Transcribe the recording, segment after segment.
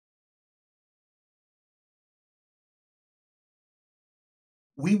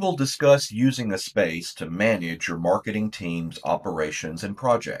We will discuss using a space to manage your marketing team's operations and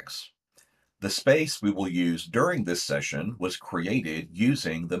projects. The space we will use during this session was created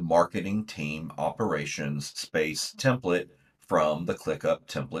using the Marketing Team Operations Space template from the ClickUp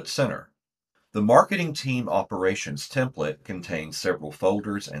Template Center. The Marketing Team Operations template contains several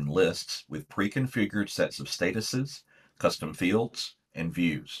folders and lists with pre-configured sets of statuses, custom fields, and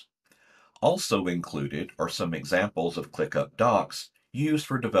views. Also included are some examples of ClickUp docs used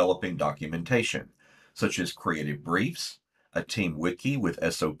for developing documentation, such as creative briefs, a team wiki with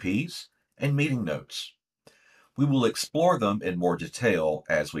SOPs, and meeting notes. We will explore them in more detail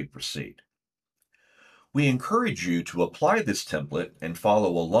as we proceed. We encourage you to apply this template and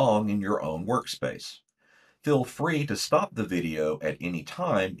follow along in your own workspace. Feel free to stop the video at any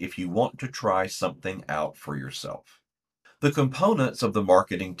time if you want to try something out for yourself. The components of the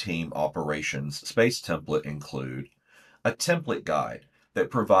Marketing Team Operations Space template include a template guide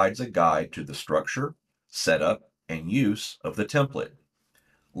that provides a guide to the structure, setup, and use of the template,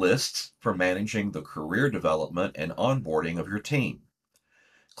 lists for managing the career development and onboarding of your team,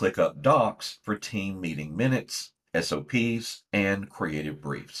 ClickUp docs for team meeting minutes, SOPs, and creative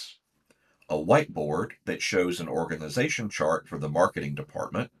briefs, a whiteboard that shows an organization chart for the marketing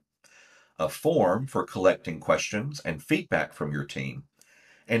department, a form for collecting questions and feedback from your team,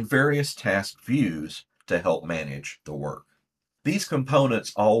 and various task views to help manage the work. These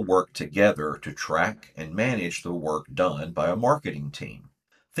components all work together to track and manage the work done by a marketing team.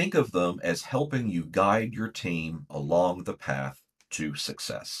 Think of them as helping you guide your team along the path to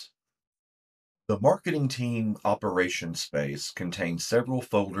success. The Marketing Team Operations Space contains several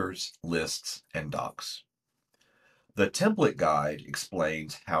folders, lists, and docs. The template guide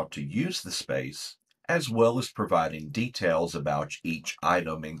explains how to use the space, as well as providing details about each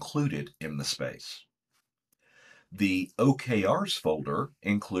item included in the space. The OKRs folder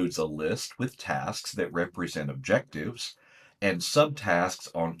includes a list with tasks that represent objectives and subtasks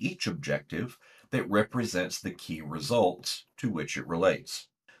on each objective that represents the key results to which it relates.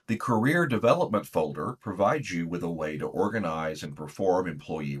 The Career Development folder provides you with a way to organize and perform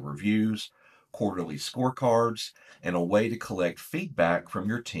employee reviews, quarterly scorecards, and a way to collect feedback from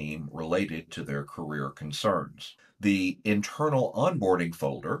your team related to their career concerns. The Internal Onboarding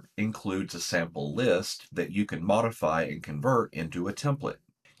folder includes a sample list that you can modify and convert into a template.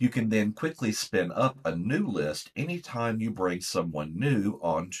 You can then quickly spin up a new list anytime you bring someone new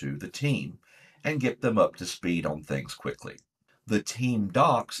onto the team and get them up to speed on things quickly. The Team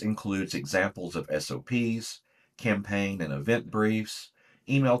Docs includes examples of SOPs, campaign and event briefs,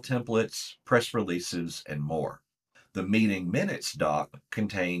 email templates, press releases, and more. The Meeting Minutes doc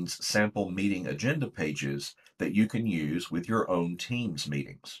contains sample meeting agenda pages that you can use with your own team's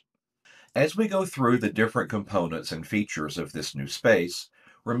meetings. As we go through the different components and features of this new space,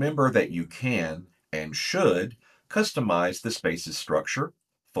 remember that you can and should customize the space's structure,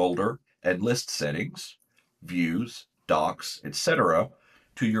 folder, and list settings, views, docs, etc.,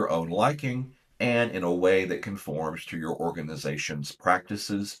 to your own liking and in a way that conforms to your organization's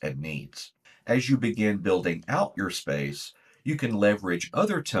practices and needs. As you begin building out your space, you can leverage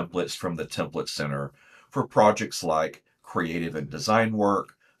other templates from the Template Center for projects like creative and design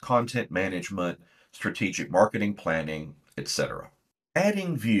work, content management, strategic marketing planning, etc.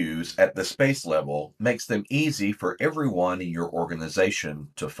 Adding views at the space level makes them easy for everyone in your organization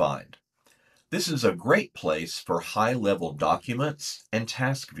to find. This is a great place for high-level documents and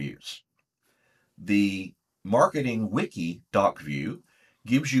task views. The Marketing Wiki doc view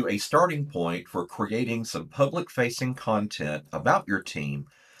gives you a starting point for creating some public-facing content about your team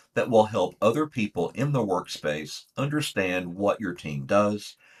that will help other people in the workspace understand what your team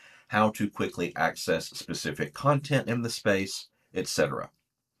does, how to quickly access specific content in the space, etc.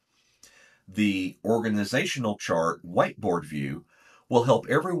 The Organizational Chart whiteboard view will help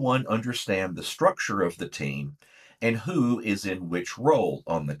everyone understand the structure of the team and who is in which role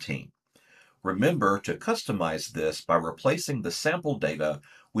on the team. Remember to customize this by replacing the sample data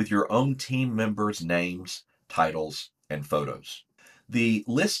with your own team members' names, titles, and photos. The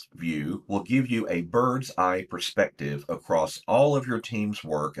list view will give you a bird's eye perspective across all of your team's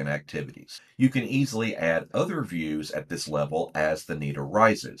work and activities. You can easily add other views at this level as the need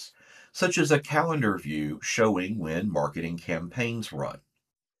arises, such as a calendar view showing when marketing campaigns run.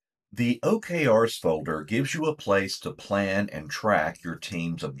 The OKRs folder gives you a place to plan and track your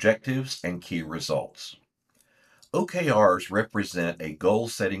team's objectives and key results. OKRs represent a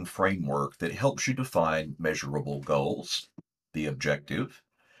goal-setting framework that helps you define measurable goals, the objective,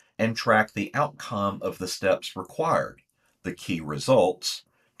 and track the outcome of the steps required, the key results,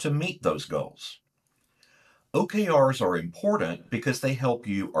 to meet those goals. OKRs are important because they help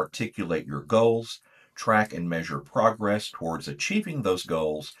you articulate your goals, track and measure progress towards achieving those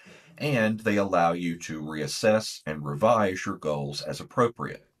goals, and they allow you to reassess and revise your goals as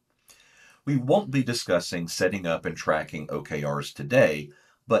appropriate. We won't be discussing setting up and tracking OKRs today,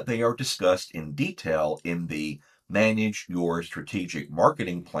 but they are discussed in detail in the Manage Your Strategic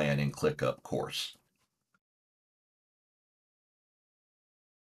Marketing Plan in ClickUp course.